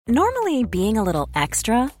Normally, being a little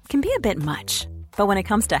extra can be a bit much, but when it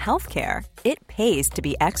comes to healthcare, it pays to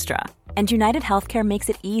be extra. And United Healthcare makes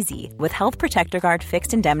it easy with Health Protector Guard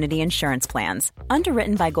fixed indemnity insurance plans.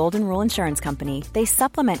 Underwritten by Golden Rule Insurance Company, they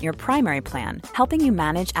supplement your primary plan, helping you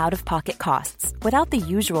manage out-of-pocket costs without the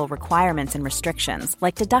usual requirements and restrictions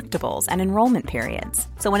like deductibles and enrollment periods.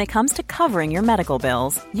 So when it comes to covering your medical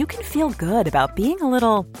bills, you can feel good about being a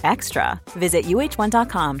little extra. Visit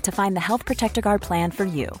uh1.com to find the Health Protector Guard plan for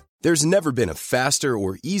you. There's never been a faster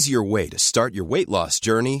or easier way to start your weight loss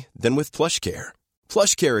journey than with PlushCare.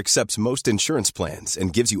 PlushCare accepts most insurance plans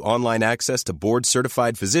and gives you online access to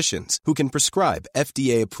board-certified physicians who can prescribe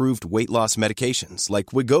FDA-approved weight loss medications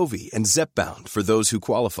like Wegovy and Zepbound for those who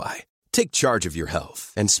qualify. Take charge of your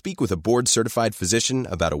health and speak with a board-certified physician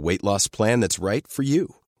about a weight loss plan that's right for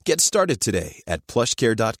you. Get started today at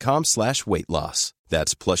plushcare.com/weight-loss.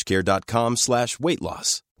 That's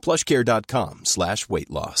plushcare.com/weight-loss.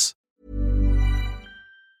 plushcare.com/weight-loss.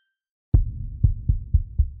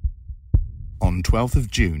 On 12th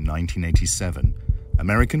of June 1987,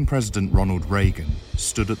 American President Ronald Reagan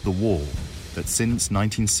stood at the wall that since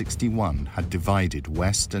 1961 had divided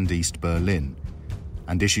West and East Berlin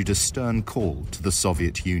and issued a stern call to the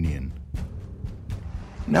Soviet Union.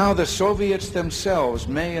 Now the Soviets themselves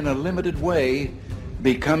may in a limited way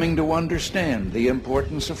be coming to understand the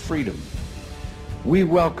importance of freedom. We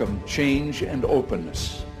welcome change and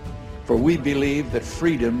openness, for we believe that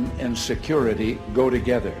freedom and security go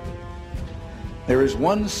together. There is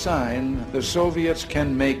one sign the Soviets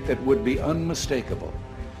can make that would be unmistakable.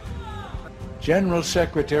 General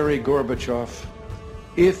Secretary Gorbachev,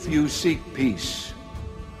 if you seek peace,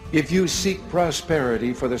 if you seek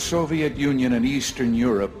prosperity for the Soviet Union and Eastern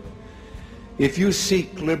Europe, if you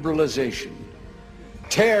seek liberalization,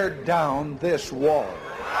 tear down this wall.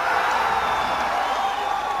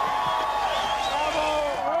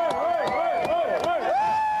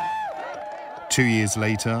 2 years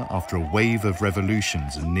later, after a wave of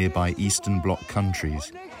revolutions in nearby Eastern Bloc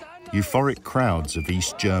countries, euphoric crowds of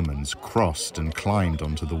East Germans crossed and climbed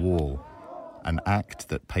onto the wall, an act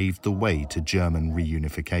that paved the way to German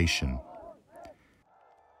reunification.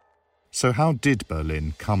 So how did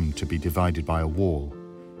Berlin come to be divided by a wall?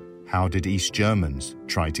 How did East Germans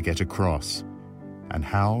try to get across? And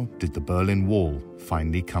how did the Berlin Wall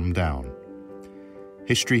finally come down?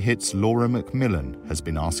 History Hit's Laura Macmillan has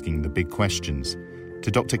been asking the big questions to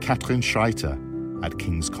Dr. Katrin Schreiter at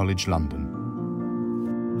King's College London.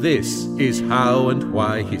 This is How and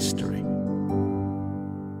Why History.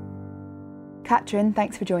 Katrin,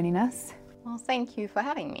 thanks for joining us. Well, thank you for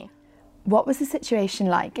having me. What was the situation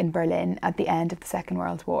like in Berlin at the end of the Second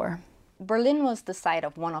World War? Berlin was the site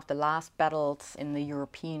of one of the last battles in the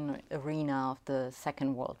European arena of the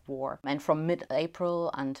Second World War. And from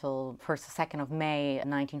mid-April until 1st or 2nd of May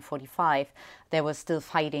 1945, there was still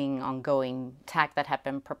fighting ongoing, attack that had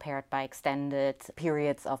been prepared by extended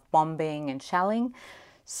periods of bombing and shelling.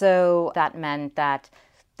 So that meant that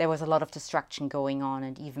there was a lot of destruction going on,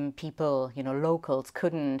 and even people, locals,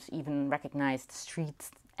 couldn't even recognize the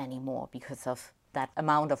streets anymore because of that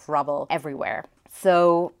amount of rubble everywhere.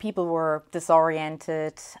 So people were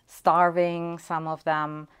disoriented, starving, some of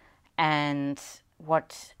them, and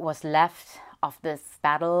what was left of this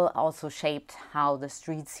battle also shaped how the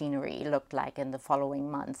street scenery looked like in the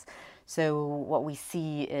following months. So what we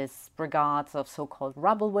see is brigades of so-called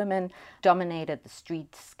rubble women dominated the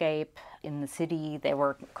streetscape in the city. They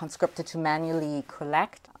were conscripted to manually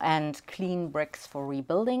collect and clean bricks for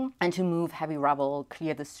rebuilding and to move heavy rubble,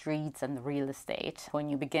 clear the streets and the real estate for a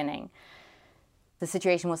new beginning. The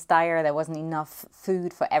situation was dire. There wasn't enough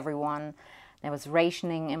food for everyone. There was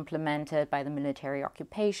rationing implemented by the military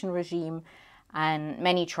occupation regime, and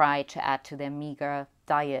many tried to add to their meager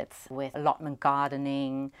diets with allotment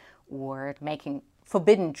gardening or making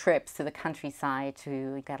forbidden trips to the countryside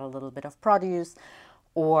to get a little bit of produce,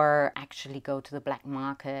 or actually go to the black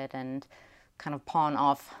market and kind of pawn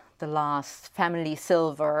off the last family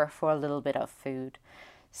silver for a little bit of food.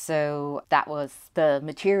 So that was the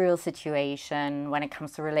material situation. When it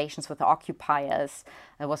comes to relations with the occupiers,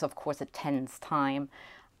 it was, of course, a tense time.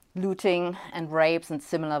 Looting and rapes and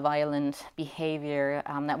similar violent behavior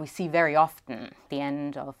that we see very often, the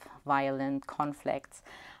end of violent conflicts,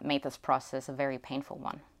 made this process a very painful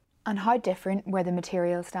one. And how different were the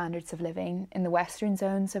material standards of living in the western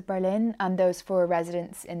zones of Berlin and those for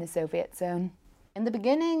residents in the Soviet zone? In the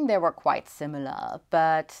beginning, they were quite similar,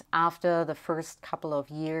 but after the first couple of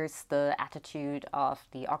years, the attitude of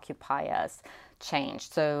the occupiers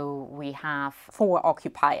changed. So we have 4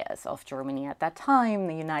 occupiers of Germany at that time: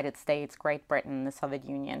 the United States, Great Britain, the Soviet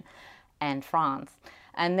Union, and France.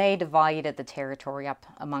 And they divided the territory up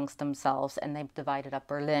amongst themselves, and they divided up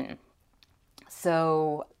Berlin.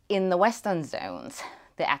 So in the Western zones,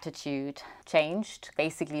 the attitude changed,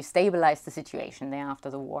 basically stabilized the situation there after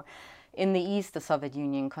the war. In the East, the Soviet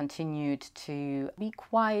Union continued to be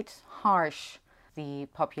quite harsh, the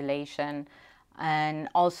population, and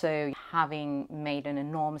also having made an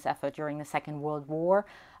enormous effort during the Second World War.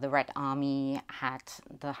 The Red Army had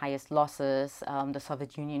the highest losses. The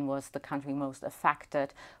Soviet Union was the country most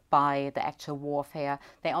affected by the actual warfare.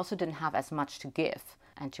 They also didn't have as much to give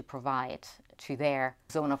and to provide to their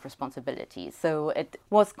zone of responsibility. So it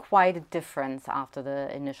was quite a difference after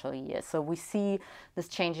the initial years. So we see this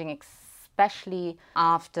changing, especially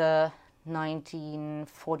after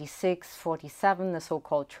 1946-47, the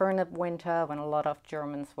so-called turnip winter, when a lot of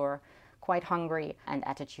Germans were quite hungry and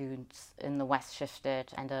attitudes in the West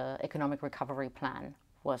shifted, and an economic recovery plan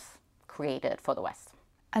was created for the West.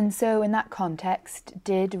 And so in that context,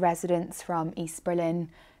 did residents from East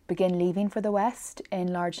Berlin begin leaving for the West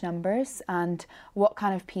in large numbers, and what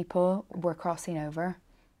kind of people were crossing over?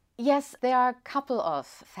 Yes, there are a couple of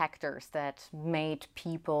factors that made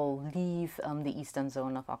people leave the eastern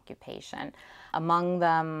zone of occupation. Among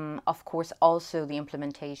them, of course, also the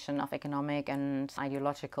implementation of economic and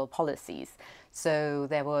ideological policies. So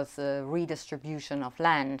there was a redistribution of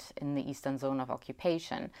land in the eastern zone of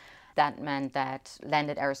occupation. That meant that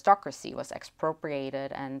landed aristocracy was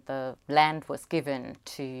expropriated and the land was given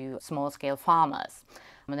to small-scale farmers.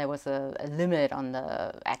 And there was a limit on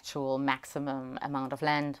the actual maximum amount of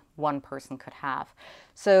land one person could have.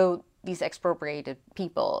 So these expropriated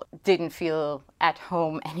people didn't feel at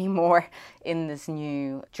home anymore in this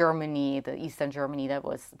new Germany, the Eastern Germany that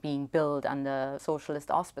was being built under socialist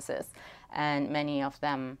auspices, and many of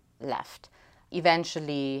them left.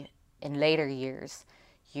 Eventually, in later years,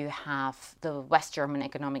 you have the West German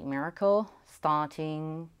economic miracle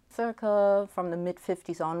starting circa from the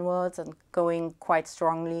mid-50s onwards and going quite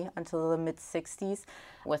strongly until the mid-60s,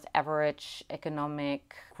 with average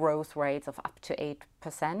economic growth rates of up to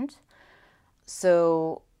 8%.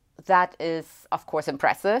 So that is, of course,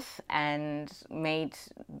 impressive and made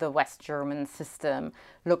the West German system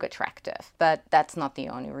look attractive. But that's not the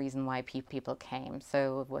only reason why people came.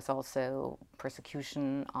 So it was also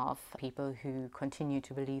persecution of people who continue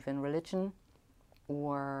to believe in religion,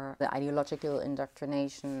 or the ideological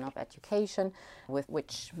indoctrination of education, with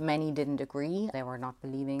which many didn't agree. They were not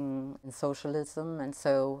believing in socialism, and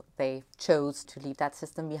so they chose to leave that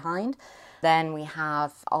system behind. Then we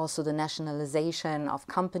have also the nationalization of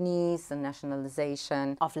companies, the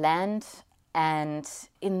nationalization of land, and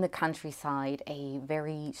in the countryside, a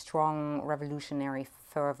very strong revolutionary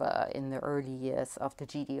fervor in the early years of the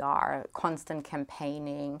GDR, constant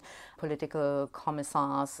campaigning, political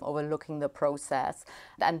commissars overlooking the process,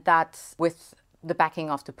 and that with the backing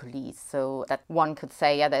of the police, so that one could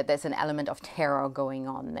say, yeah, that there's an element of terror going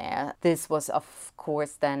on there. This was, of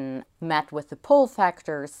course, then met with the pull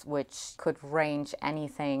factors, which could range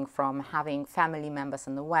anything from having family members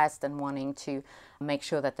in the West and wanting to make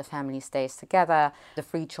sure that the family stays together, the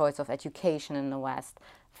free choice of education in the West,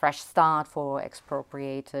 fresh start for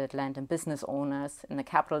expropriated land and business owners in the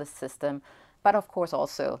capitalist system, but of course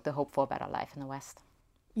also the hope for a better life in the West.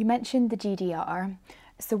 You mentioned the GDR.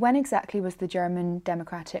 So when exactly was the German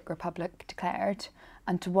Democratic Republic declared,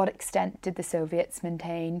 and to what extent did the Soviets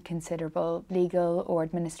maintain considerable legal or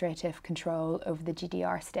administrative control over the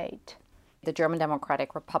GDR state? The German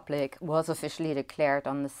Democratic Republic was officially declared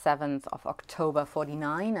on the 7th of October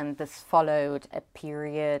 1949, and this followed a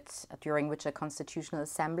period during which a constitutional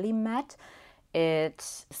assembly met.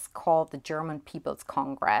 It is called the German People's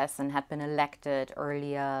Congress and had been elected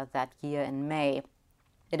earlier that year in May.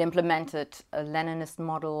 It implemented a Leninist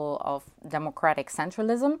model of democratic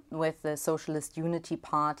centralism with the Socialist Unity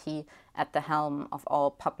Party at the helm of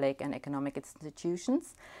all public and economic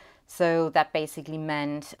institutions. So that basically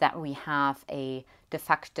meant that we have a de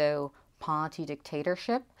facto party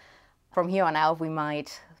dictatorship. From here on out, we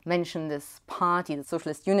might mention this party, the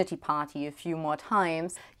Socialist Unity Party, a few more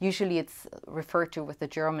times. Usually it's referred to with the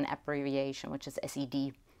German abbreviation, which is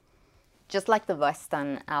SED. Just like the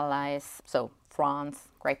Western allies, so France,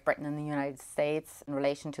 Great Britain and the United States, in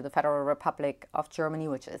relation to the Federal Republic of Germany,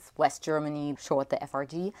 which is West Germany, short the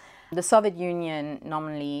FRG. The Soviet Union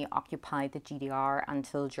nominally occupied the GDR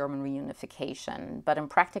until German reunification. But in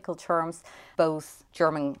practical terms, both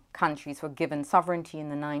German countries were given sovereignty in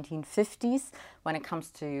the 1950s when it comes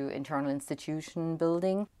to internal institution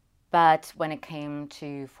building. But when it came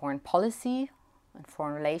to foreign policy and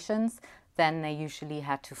foreign relations, then they usually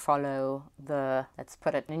had to follow the, let's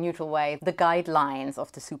put it in a neutral way, the guidelines of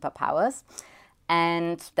the superpowers.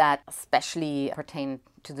 And that especially pertained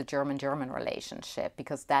to the German-German relationship,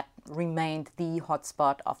 because that remained the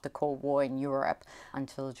hotspot of the Cold War in Europe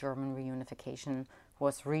until German reunification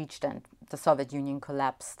was reached and the Soviet Union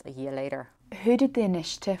collapsed a year later. Who did the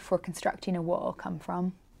initiative for constructing a wall come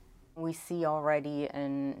from? We see already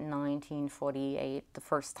in 1948 the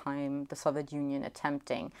first time the Soviet Union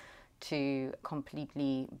attempting to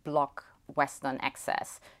completely block Western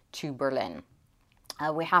access to Berlin.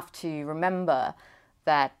 We have to remember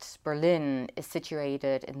that Berlin is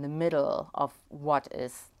situated in the middle of what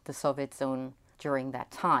is the Soviet zone during that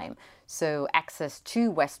time. So access to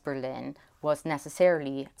West Berlin was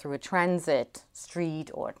necessarily through a transit street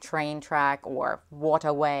or train track or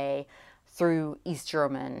waterway through East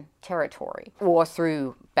German territory, or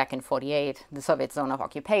through, back in 48, the Soviet zone of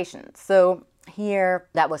occupation. So here,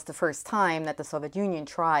 that was the first time that the Soviet Union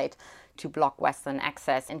tried to block Western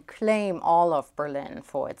access and claim all of Berlin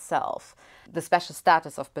for itself. The special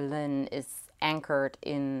status of Berlin is anchored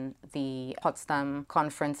in the Potsdam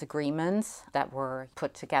Conference agreements that were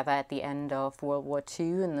put together at the end of World War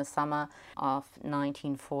II in the summer of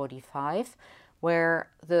 1945, where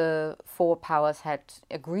the four powers had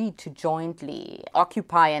agreed to jointly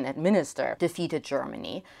occupy and administer defeated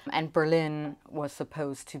Germany. And Berlin was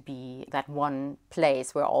supposed to be that one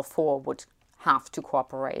place where all four would have to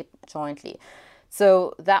cooperate jointly.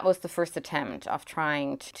 So that was the first attempt of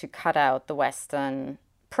trying to cut out the Western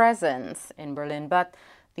presence in Berlin. But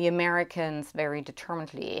the Americans very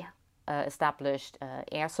determinedly established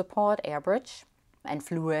air support, air bridge, and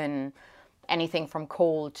flew in anything from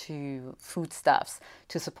coal to foodstuffs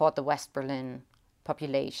to support the West Berlin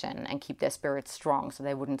population and keep their spirits strong so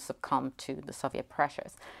they wouldn't succumb to the Soviet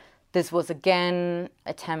pressures. This was again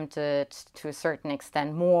attempted to a certain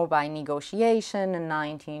extent more by negotiation in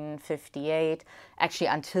 1958, actually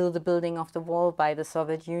until the building of the wall by the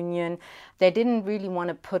Soviet Union. They didn't really want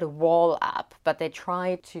to put a wall up, but they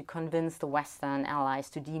tried to convince the Western allies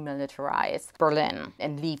to demilitarize Berlin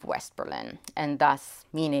and leave West Berlin, and thus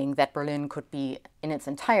meaning that Berlin could be in its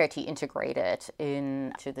entirety integrated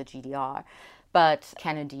into the GDR. But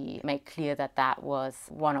Kennedy made clear that that was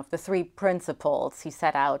one of the three principles he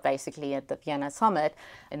set out basically at the Vienna summit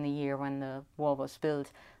in the year when the wall was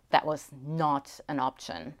built. That was not an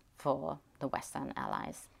option for the Western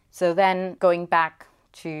allies. So then going back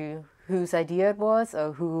to whose idea it was,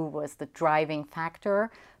 or who was the driving factor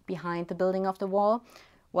behind the building of the wall,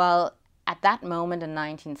 well, at that moment in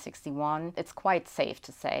 1961, it's quite safe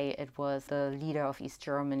to say it was the leader of East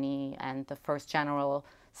Germany and the first general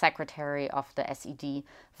secretary of the SED,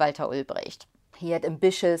 Walter Ulbricht. He had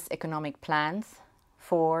ambitious economic plans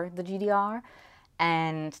for the GDR,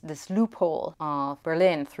 and this loophole of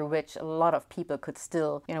Berlin through which a lot of people could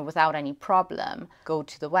still, without any problem, go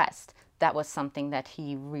to the West, that was something that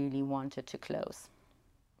he really wanted to close.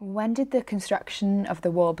 When did the construction of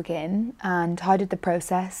the wall begin, and how did the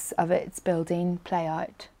process of its building play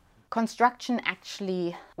out? Construction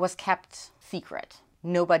actually was kept secret.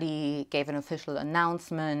 Nobody gave an official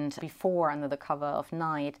announcement before, under the cover of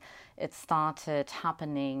night. It started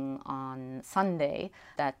happening on Sunday.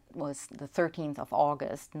 That was the 13th of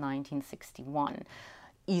August, 1961.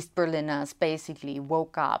 East Berliners basically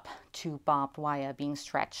woke up to barbed wire being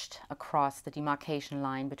stretched across the demarcation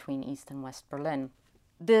line between East and West Berlin.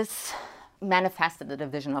 This manifested the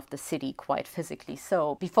division of the city quite physically.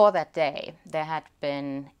 So before that day, there had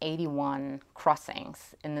been 81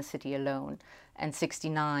 crossings in the city alone, and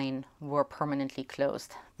 69 were permanently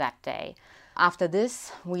closed that day. After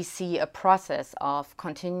this, we see a process of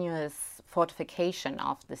continuous fortification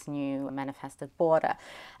of this new manifested border,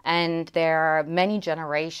 and there are many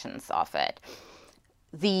generations of it.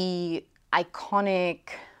 The iconic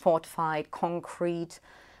fortified concrete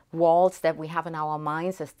walls that we have in our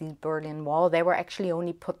minds as the Berlin Wall, they were actually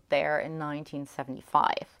only put there in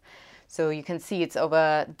 1975. So you can see it's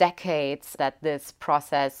over decades that this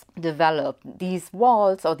process developed. These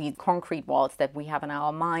walls, or these concrete walls that we have in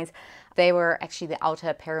our minds, they were actually the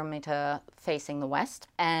outer perimeter facing the west,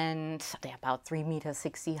 and they're about 3.60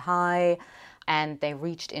 meters high, and they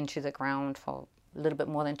reached into the ground for a little bit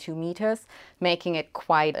more than 2 meters, making it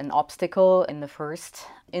quite an obstacle in the first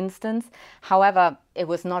instance. However, it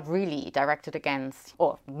was not really directed against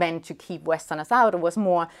or meant to keep Westerners out. It was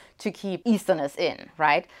more to keep Easterners in,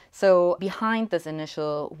 right? So behind this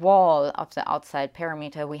initial wall of the outside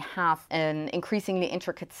perimeter, we have an increasingly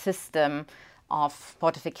intricate system of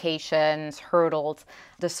fortifications, hurdles,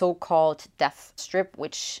 the so-called death strip,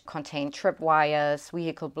 which contained tripwires,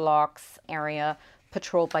 vehicle blocks, area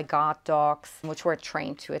patrolled by guard dogs, which were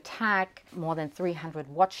trained to attack, more than 300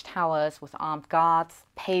 watchtowers with armed guards,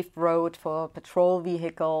 paved road for patrol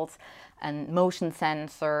vehicles, and motion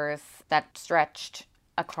sensors that stretched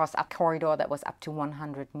across a corridor that was up to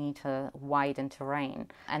 100 meters wide in terrain.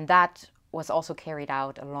 And that was also carried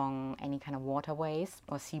out along any kind of waterways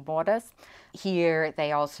or sea borders. Here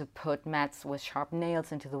they also put mats with sharp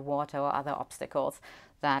nails into the water or other obstacles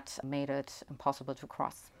that made it impossible to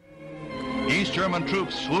cross. East German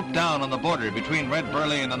troops swooped down on the border between Red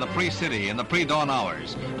Berlin and the Free City in the pre-dawn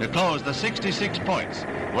hours to close the 66 points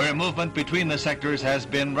where movement between the sectors has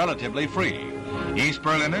been relatively free. East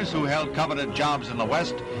Berliners who held coveted jobs in the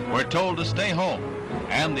West were told to stay home,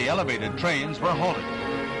 and the elevated trains were halted.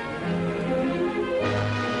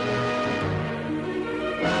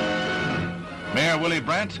 Mayor Willy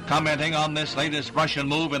Brandt, commenting on this latest Russian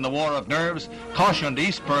move in the war of nerves, cautioned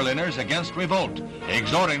East Berliners against revolt,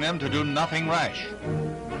 exhorting them to do nothing rash.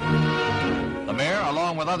 The mayor,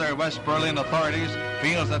 along with other West Berlin authorities,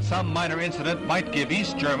 feels that some minor incident might give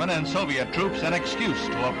East German and Soviet troops an excuse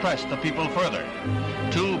to oppress the people further.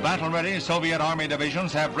 2 battle-ready Soviet army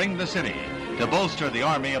divisions have ringed the city to bolster the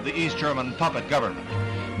army of the East German puppet government.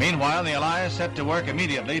 Meanwhile, the Allies set to work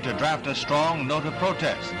immediately to draft a strong note of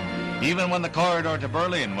protest. Even when the corridor to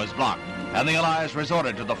Berlin was blocked and the Allies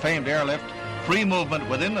resorted to the famed airlift, free movement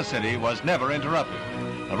within the city was never interrupted.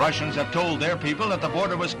 The Russians have told their people that the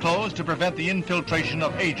border was closed to prevent the infiltration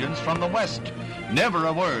of agents from the West. Never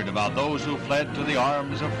a word about those who fled to the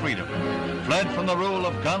arms of freedom, fled from the rule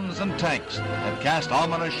of guns and tanks that cast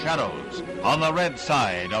ominous shadows on the red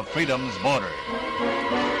side of freedom's border.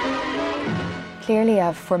 Clearly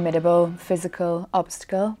a formidable physical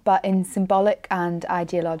obstacle, but in symbolic and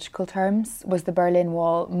ideological terms, was the Berlin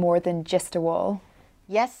Wall more than just a wall?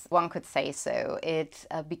 Yes, one could say so. It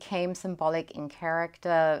became symbolic in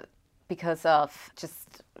character because of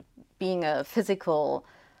just being a physical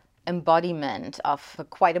embodiment of a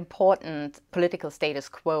quite important political status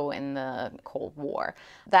quo in the Cold War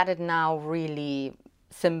that it now really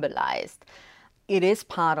symbolized. It is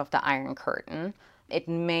part of the Iron Curtain. It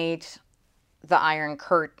made the Iron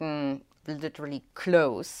Curtain literally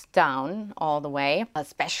close down all the way.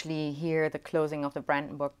 Especially here, the closing of the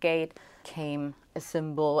Brandenburg Gate came a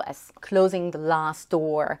symbol as closing the last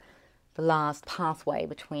door, the last pathway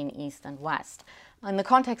between East and West. In the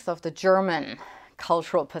context of the German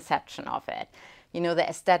cultural perception of it, you know, the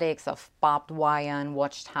aesthetics of barbed wire and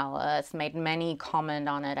watchtowers made many comment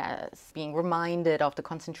on it as being reminded of the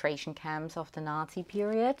concentration camps of the Nazi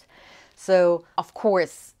period. So, of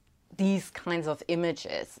course, these kinds of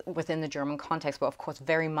images within the German context were, of course,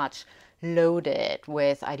 very much loaded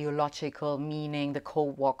with ideological meaning, the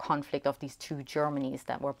Cold War conflict of these two Germanys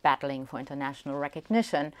that were battling for international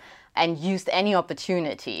recognition, and used any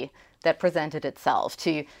opportunity that presented itself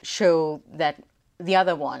to show that the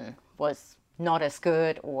other one was not as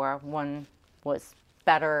good or one was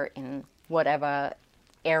better in whatever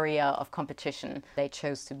area of competition they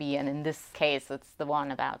chose to be. And in this case, it's the one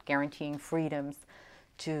about guaranteeing freedoms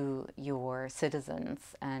to your citizens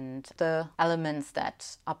and the elements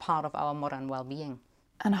that are part of our modern well-being.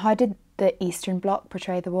 And how did the Eastern Bloc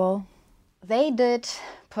portray the wall? They did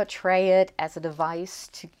portray it as a device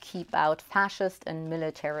to keep out fascist and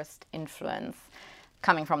militarist influence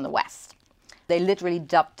coming from the West. They literally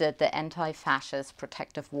dubbed it the anti-fascist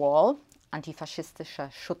protective wall.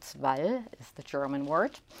 Antifaschistischer Schutzwall is the German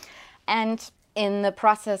word. And in the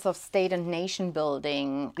process of state and nation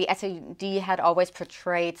building, the SED had always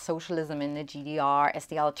portrayed socialism in the GDR as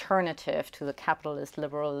the alternative to the capitalist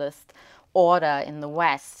liberalist order in the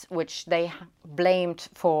West, which they blamed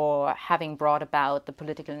for having brought about the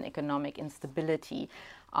political and economic instability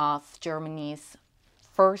of Germany's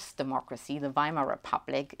first democracy, the Weimar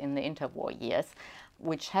Republic, in the interwar years,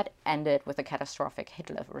 which had ended with a catastrophic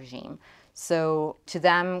Hitler regime. So to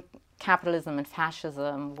them, capitalism and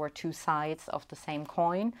fascism were two sides of the same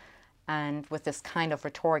coin. And with this kind of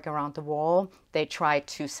rhetoric around the wall, they tried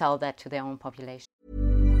to sell that to their own population.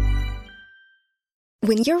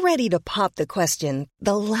 When you're ready to pop the question,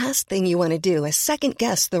 the last thing you want to do is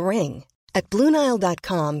second-guess the ring. At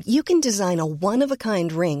BlueNile.com, you can design a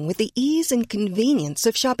one-of-a-kind ring with the ease and convenience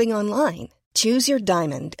of shopping online. Choose your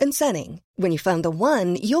diamond and setting. When you find the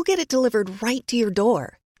one, you'll get it delivered right to your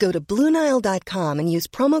door. Go to BlueNile.com and use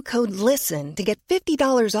promo code LISTEN to get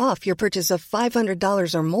 $50 off your purchase of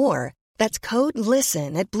 $500 or more. That's code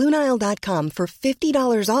LISTEN at BlueNile.com for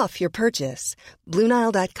 $50 off your purchase.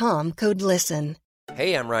 BlueNile.com, code LISTEN.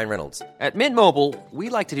 Hey, I'm Ryan Reynolds. At Mint Mobile, we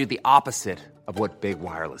like to do the opposite of what Big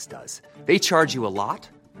Wireless does. They charge you a lot,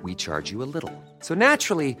 we charge you a little. So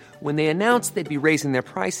naturally, when they announced they'd be raising their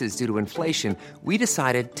prices due to inflation, we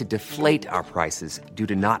decided to deflate our prices due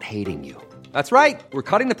to not hating you. That's right. We're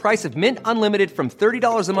cutting the price of Mint Unlimited from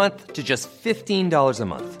 $30 a month to just $15 a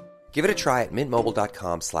month. Give it a try at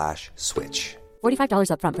mintmobile.com/switch. $45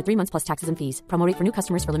 up front for 3 months plus taxes and fees. Promo rate for new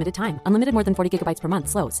customers for limited time. Unlimited more than 40 gigabytes per month.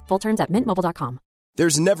 Slows full terms at mintmobile.com.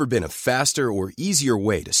 There's never been a faster or easier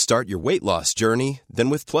way to start your weight loss journey than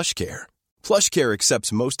with PlushCare. PlushCare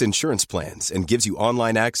accepts most insurance plans and gives you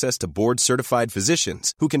online access to board-certified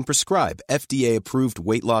physicians who can prescribe FDA-approved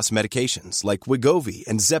weight loss medications like Wegovy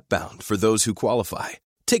and Zepbound for those who qualify.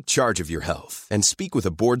 Take charge of your health and speak with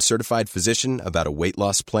a board-certified physician about a weight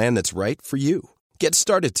loss plan that's right for you. Get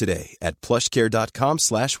started today at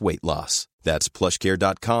plushcare.com/weight loss. That's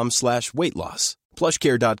plushcare.com/weight loss.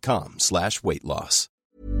 plushcare.com/weight loss.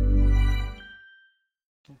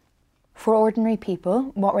 For ordinary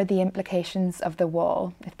people, what were the implications of the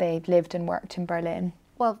wall if they lived and worked in Berlin?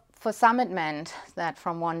 Well, for some it meant that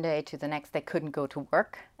from one day to the next they couldn't go to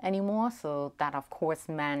work anymore. So that of course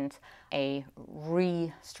meant a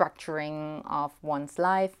restructuring of one's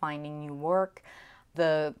life, finding new work.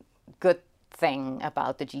 The good thing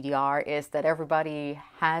about the GDR is that everybody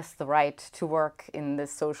has the right to work in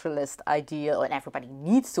this socialist ideal, and everybody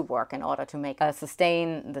needs to work in order to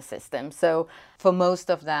sustain the system. So for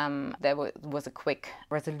most of them, there was a quick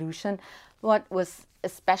resolution. What was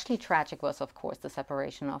especially tragic was, of course, the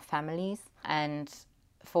separation of families. And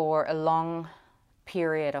for a long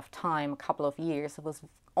period of time, a couple of years, it was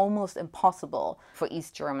almost impossible for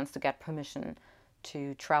East Germans to get permission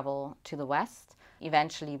to travel to the West.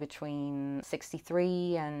 Eventually, between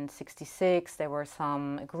 63 and 66, there were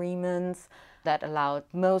some agreements that allowed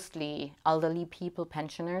mostly elderly people,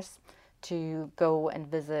 pensioners, to go and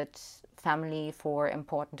visit family for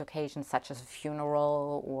important occasions such as a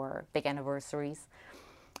funeral or big anniversaries.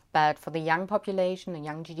 But for the young population, the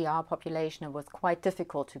young GDR population, it was quite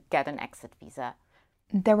difficult to get an exit visa.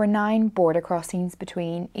 There were 9 border crossings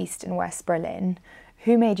between East and West Berlin.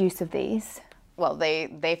 Who made use of these? Well,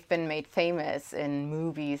 they've been made famous in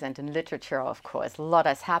movies and in literature, of course. A lot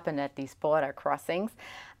has happened at these border crossings.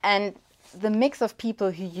 And the mix of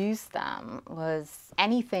people who used them was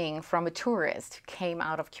anything from a tourist who came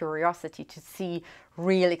out of curiosity to see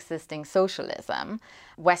real existing socialism.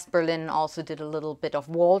 West Berlin also did a little bit of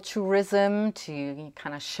wall tourism to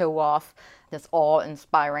kind of show off this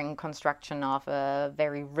awe-inspiring construction of a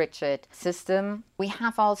very rigid system. We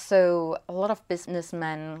have also a lot of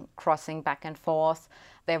businessmen crossing back and forth.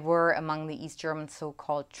 There were among the East Germans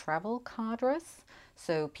so-called travel cadres,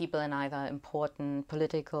 so people in either important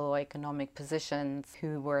political or economic positions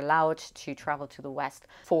who were allowed to travel to the West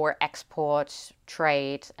for export,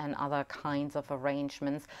 trade, and other kinds of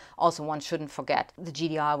arrangements. Also, one shouldn't forget, the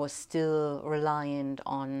GDR was still reliant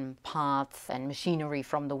on parts and machinery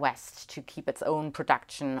from the West to keep its own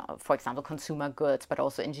production of, for example, consumer goods, but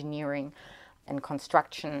also engineering and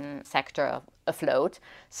construction sector afloat.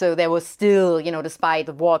 So there was still, despite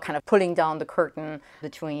the war kind of pulling down the curtain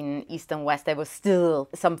between East and West, there was still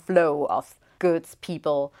some flow of goods,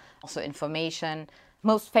 people, also information.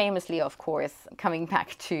 Most famously, of course, coming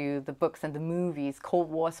back to the books and the movies,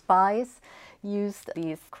 Cold War spies used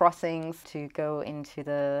these crossings to go into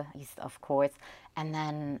the East, of course. And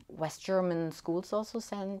then West German schools also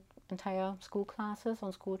sent entire school classes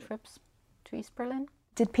on school trips to East Berlin.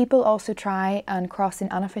 Did people also try and cross in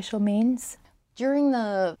unofficial means? During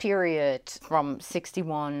the period from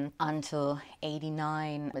 61 until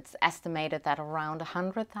 89, it's estimated that around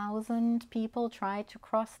 100,000 people tried to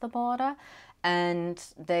cross the border, and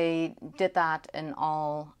they did that in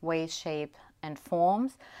all ways, shape, and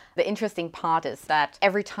forms. The interesting part is that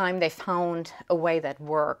every time they found a way that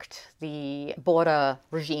worked, the border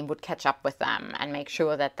regime would catch up with them and make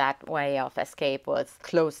sure that that way of escape was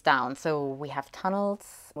closed down. So we have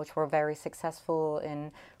tunnels, which were very successful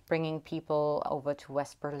in bringing people over to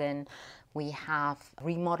West Berlin. We have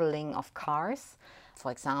remodeling of cars.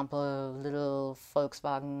 For example, a little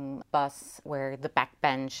Volkswagen bus where the back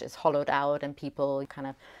bench is hollowed out and people kind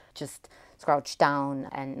of just crouched down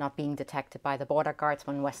and not being detected by the border guards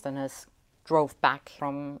when Westerners drove back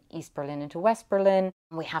from East Berlin into West Berlin.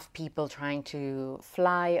 We have people trying to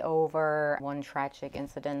fly over. One tragic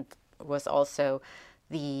incident was also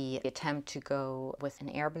the attempt to go with an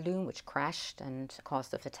air balloon, which crashed and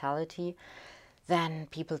caused a fatality. Then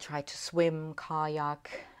people tried to swim,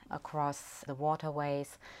 kayak across the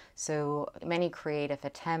waterways. So many creative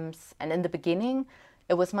attempts. And in the beginning,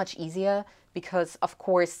 it was much easier because, of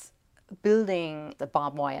course, building the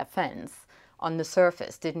barbed wire fence on the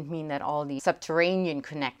surface didn't mean that all the subterranean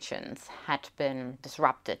connections had been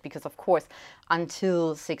disrupted, because of course until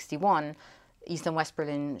 1961 East and West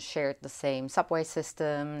Berlin shared the same subway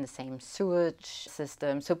system, the same sewage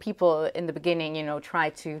system. So people in the beginning,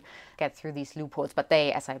 tried to get through these loopholes, but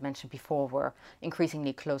they, as I mentioned before, were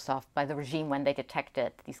increasingly closed off by the regime when they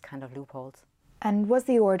detected these kind of loopholes. And was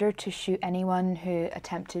the order to shoot anyone who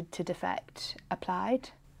attempted to defect applied?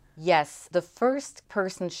 Yes, the first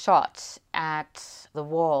person shot at the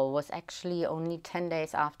wall was actually only 10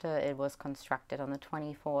 days after it was constructed, on the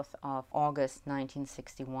 24th of August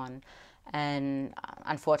 1961. And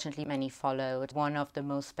unfortunately, many followed. One of the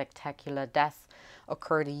most spectacular deaths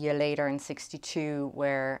occurred a year later in 1962,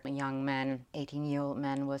 where a young man, 18-year-old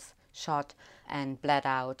man, was shot and bled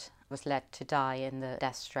out, was led to die in the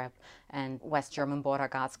death strap, and West German border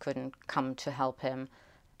guards couldn't come to help him,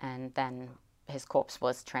 and then his corpse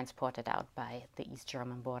was transported out by the East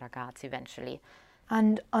German border guards eventually.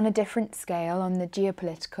 And on a different scale, on the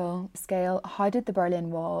geopolitical scale, how did the Berlin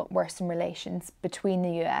Wall worsen relations between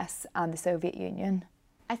the US and the Soviet Union?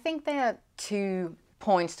 I think there are 2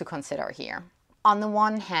 points to consider here. On the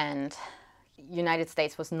one hand, the United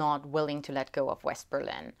States was not willing to let go of West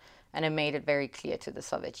Berlin, and it made it very clear to the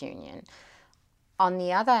Soviet Union. On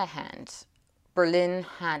the other hand, Berlin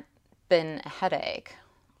had been a headache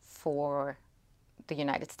for the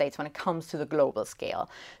United States when it comes to the global scale,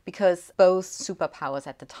 because both superpowers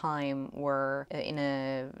at the time were in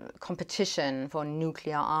a competition for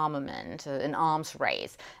nuclear armament, an arms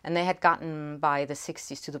race, and they had gotten by the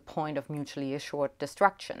 60s to the point of mutually assured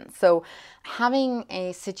destruction. So having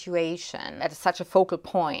a situation at such a focal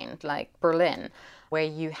point like Berlin, where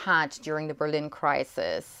you had, during the Berlin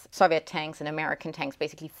crisis, Soviet tanks and American tanks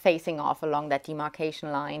basically facing off along that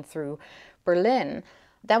demarcation line through Berlin,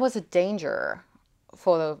 that was a danger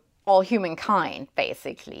for all humankind,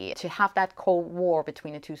 basically. To have that Cold War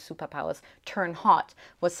between the 2 superpowers turn hot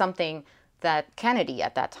was something that Kennedy,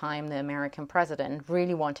 at that time, the American president,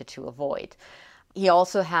 really wanted to avoid. He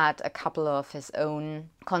also had a couple of his own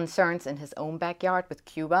concerns in his own backyard with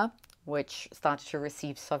Cuba, which started to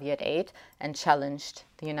receive Soviet aid and challenged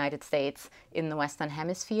the United States in the Western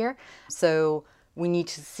Hemisphere. So we need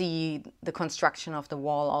to see the construction of the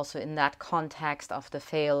wall also in that context of the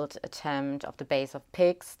failed attempt of the Base of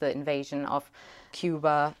Pigs, the invasion of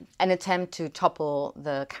Cuba, an attempt to topple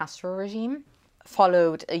the Castro regime,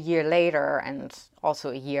 followed a year later and also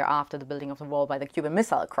a year after the building of the wall by the Cuban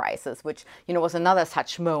Missile Crisis, which, was another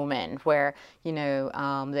such moment where,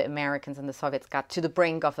 the Americans and the Soviets got to the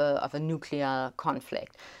brink of a nuclear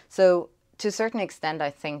conflict. So to a certain extent, I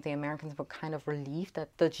think the Americans were kind of relieved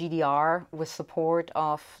that the GDR, with support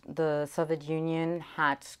of the Soviet Union,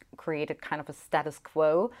 had created kind of a status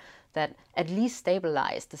quo that at least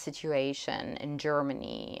stabilized the situation in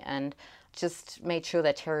Germany and just made sure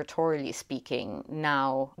that, territorially speaking,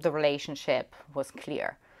 now the relationship was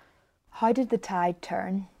clear. How did the tide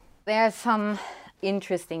turn? There are some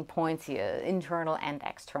interesting points here, internal and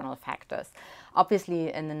external factors.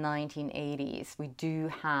 Obviously, in the 1980s, we do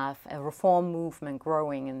have a reform movement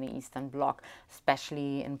growing in the Eastern Bloc,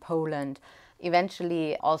 especially in Poland.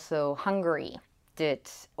 Eventually, also Hungary did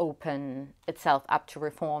open itself up to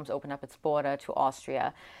reforms, open up its border to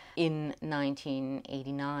Austria in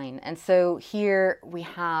 1989. And so here we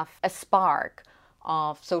have a spark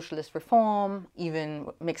of socialist reform, even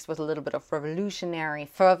mixed with a little bit of revolutionary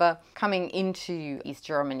fervor, coming into East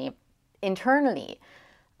Germany. Internally,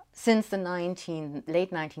 since the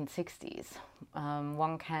late 1960s,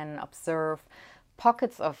 one can observe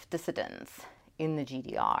pockets of dissidence in the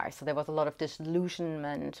GDR. So there was a lot of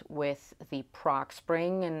disillusionment with the Prague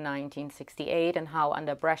Spring in 1968 and how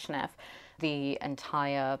under Brezhnev the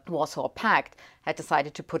entire Warsaw Pact had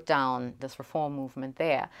decided to put down this reform movement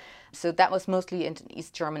there. So that was mostly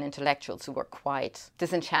East German intellectuals who were quite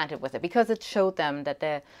disenchanted with it, because it showed them that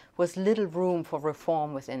there was little room for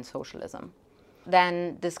reform within socialism.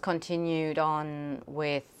 Then this continued on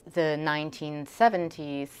with the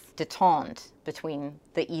 1970s détente between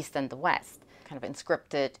the East and the West, kind of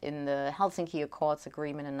inscripted in the Helsinki Accords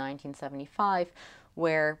agreement in 1975,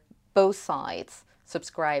 where both sides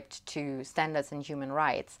subscribed to standards in human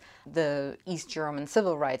rights. The East German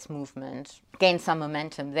civil rights movement gained some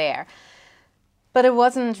momentum there. But it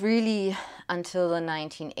wasn't really until the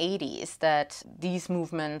 1980s that these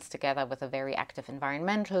movements, together with a very active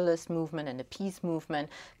environmentalist movement and the peace movement,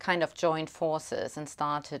 kind of joined forces and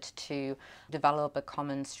started to develop a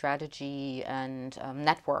common strategy and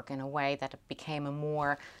network in a way that it became a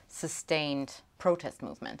more sustained protest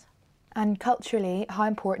movement. And culturally, how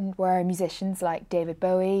important were musicians like David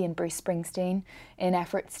Bowie and Bruce Springsteen in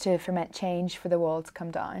efforts to foment change for the wall to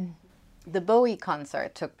come down? The Bowie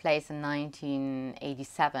concert took place in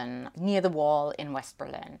 1987 near the wall in West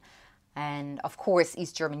Berlin. And of course,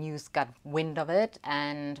 East German youth got wind of it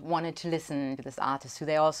and wanted to listen to this artist who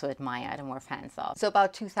they also admired and were fans of. So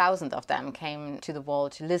about 2,000 of them came to the wall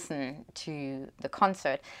to listen to the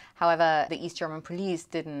concert. However, the East German police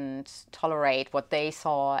didn't tolerate what they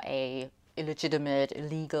saw a illegitimate,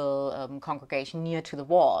 illegal congregation near to the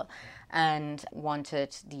wall and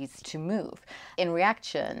wanted these to move. In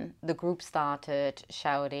reaction, the group started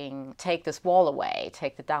shouting, "Take this wall away,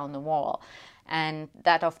 take it down the wall." And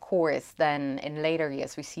that, of course, then in later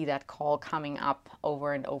years, we see that call coming up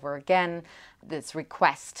over and over again, this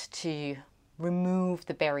request to remove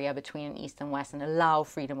the barrier between East and West and allow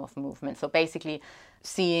freedom of movement. So basically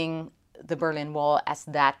seeing the Berlin Wall as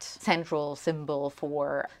that central symbol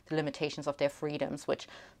for the limitations of their freedoms, which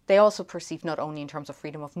they also perceive not only in terms of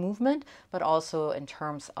freedom of movement, but also in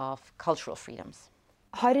terms of cultural freedoms.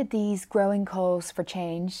 How did these growing calls for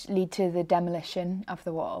change lead to the demolition of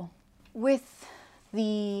the wall? With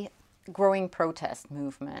the growing protest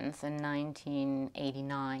movements in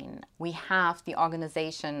 1989, we have the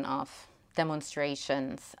organization of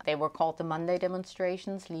demonstrations. They were called the Monday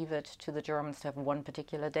demonstrations. Leave it to the Germans to have one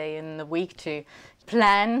particular day in the week to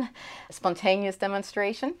plan a spontaneous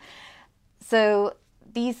demonstration. So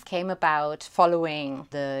these came about following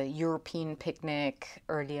the European picnic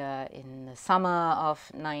earlier in the summer of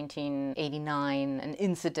 1989, an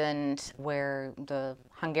incident where the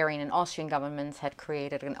Hungarian and Austrian governments had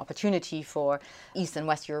created an opportunity for East and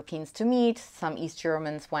West Europeans to meet. Some East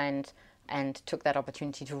Germans went and took that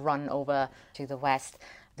opportunity to run over to the West.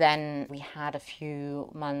 Then we had a few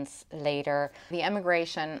months later the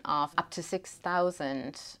emigration of up to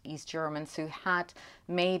 6,000 East Germans who had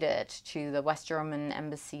made it to the West German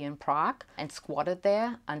embassy in Prague and squatted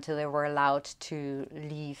there until they were allowed to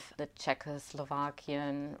leave the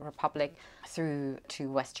Czechoslovakian Republic through to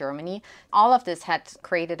West Germany. All of this had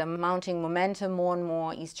created a mounting momentum. More and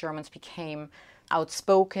more East Germans became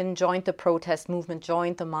outspoken, joined the protest movement,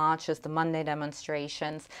 joined the marches, the Monday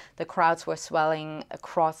demonstrations. The crowds were swelling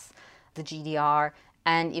across the GDR,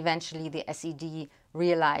 and eventually the SED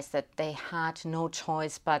realized that they had no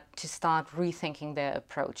choice but to start rethinking their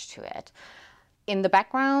approach to it. In the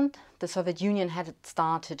background, the Soviet Union had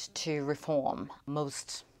started to reform,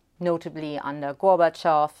 most notably under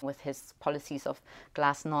Gorbachev with his policies of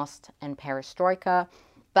glasnost and perestroika.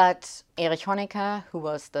 But Erich Honecker, who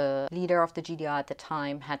was the leader of the GDR at the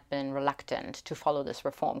time, had been reluctant to follow this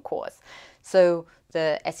reform course. So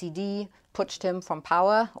the SED pushed him from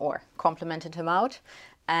power, or complimented him out,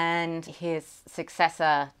 and his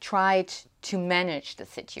successor tried to manage the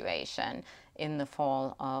situation in the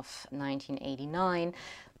fall of 1989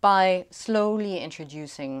 by slowly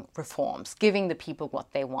introducing reforms, giving the people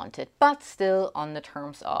what they wanted, but still on the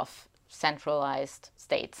terms of centralized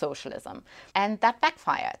state socialism. And that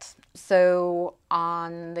backfired. So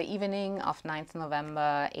on the evening of 9th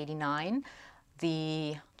November 89,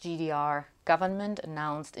 the GDR government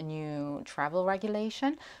announced a new travel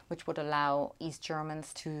regulation which would allow East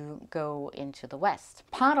Germans to go into the West.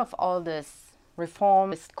 Part of all this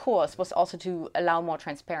reformist course was also to allow more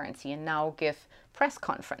transparency and now give press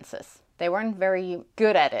conferences. They weren't very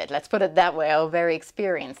good at it, let's put it that way, or very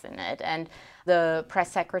experienced in it. And the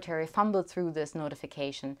press secretary fumbled through this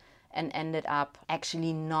notification and ended up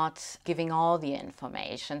actually not giving all the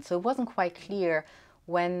information. So it wasn't quite clear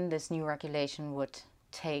when this new regulation would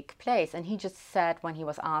take place. And he just said, when he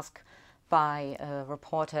was asked by a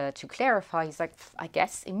reporter to clarify, he's like, I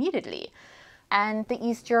guess immediately. And the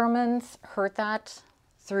East Germans heard that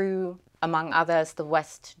through, among others, the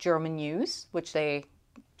West German news, which they,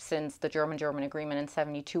 since the German-German agreement in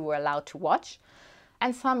 1972, were allowed to watch.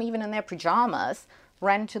 And some, even in their pajamas,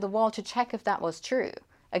 ran to the wall to check if that was true.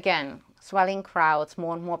 Again, swelling crowds,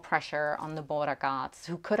 more and more pressure on the border guards,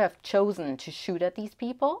 who could have chosen to shoot at these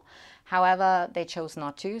people. However, they chose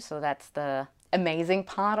not to, so that's the amazing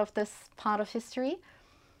part of this part of history.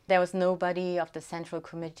 There was nobody of the Central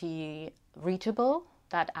Committee reachable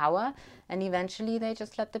that hour, and eventually they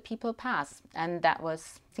just let the people pass. And that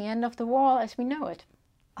was the end of the wall as we know it.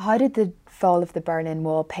 How did the fall of the Berlin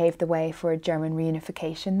Wall pave the way for German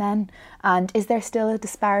reunification then? And is there still a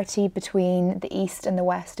disparity between the East and the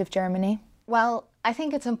West of Germany? Well, I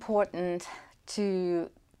think it's important to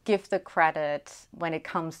give the credit when it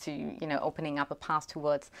comes to, opening up a path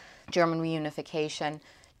towards German reunification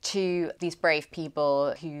to these brave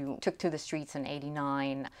people who took to the streets in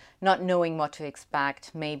 1989, not knowing what to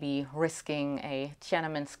expect, maybe risking a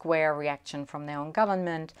Tiananmen Square reaction from their own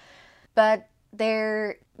government. But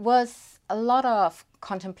there was a lot of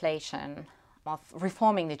contemplation of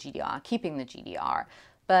reforming the GDR, keeping the GDR,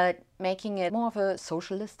 but making it more of a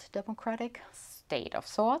socialist democratic state of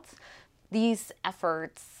sorts. These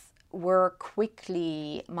efforts were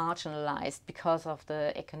quickly marginalized because of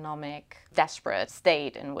the economic desperate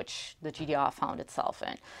state in which the GDR found itself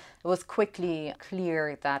in. It was quickly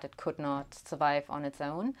clear that it could not survive on its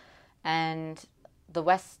own, and the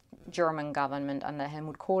West German government under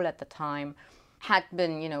Helmut Kohl at the time had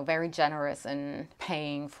been, very generous in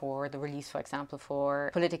paying for the release, for example, for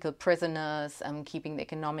political prisoners, keeping the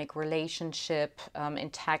economic relationship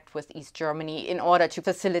intact with East Germany in order to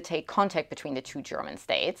facilitate contact between the two German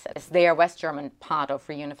states as their West German part of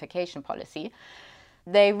reunification policy.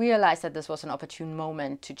 They realized that this was an opportune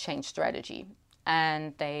moment to change strategy,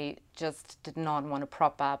 and they just did not want to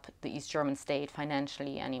prop up the East German state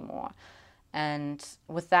financially anymore. And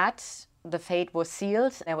with that, the fate was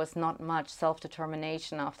sealed. There was not much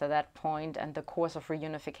self-determination after that point, and the course of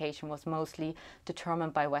reunification was mostly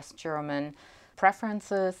determined by West German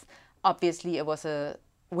preferences. Obviously, it was a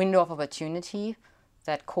window of opportunity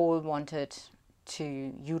that Kohl wanted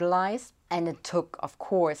to utilize, and it took, of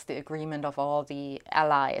course, the agreement of all the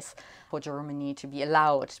allies for Germany to be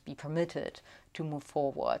allowed, to be permitted to move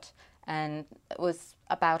forward. And it was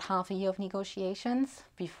about half a year of negotiations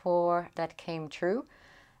before that came true.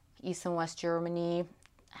 East and West Germany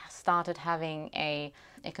started having an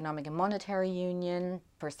economic and monetary union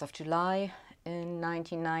 1st of July in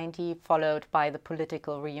 1990, followed by the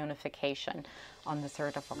political reunification on the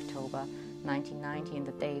 3rd of October 1990, and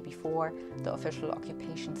the day before the official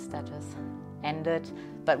occupation status ended,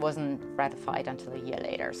 but wasn't ratified until a year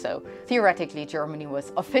later. So theoretically, Germany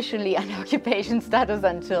was officially under occupation status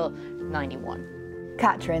until 91.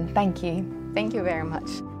 Katrin, thank you. Thank you very much.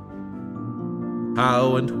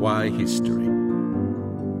 How and Why History.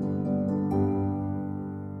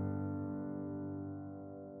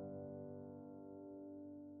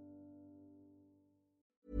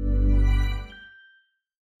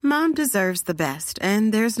 Mom deserves the best,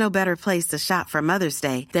 and there's no better place to shop for Mother's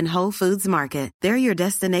Day than Whole Foods Market. They're your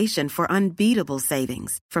destination for unbeatable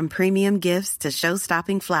savings, from premium gifts to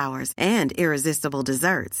show-stopping flowers and irresistible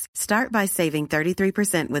desserts. Start by saving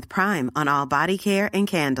 33% with Prime on all body care and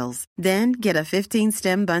candles. Then get a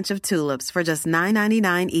 15-stem bunch of tulips for just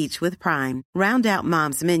 $9.99 each with Prime. Round out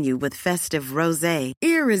Mom's menu with festive rosé,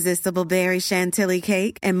 irresistible berry chantilly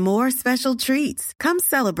cake, and more special treats. Come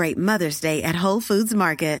celebrate Mother's Day at Whole Foods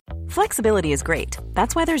Market. Flexibility is great.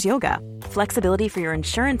 That's why there's yoga. Flexibility for your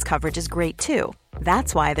insurance coverage is great too.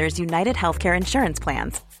 That's why there's United Healthcare Insurance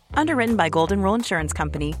Plans. Underwritten by Golden Rule Insurance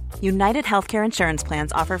Company, United Healthcare Insurance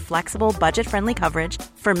Plans offer flexible, budget-friendly coverage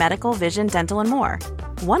for medical, vision, dental, and more.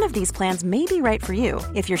 One of these plans may be right for you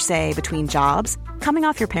if you're, say, between jobs, coming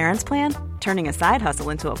off your parents' plan, turning a side hustle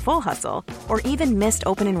into a full hustle, or even missed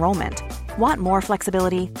open enrollment. Want more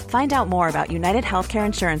flexibility? Find out more about United Healthcare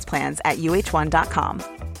Insurance Plans at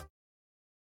uh1.com.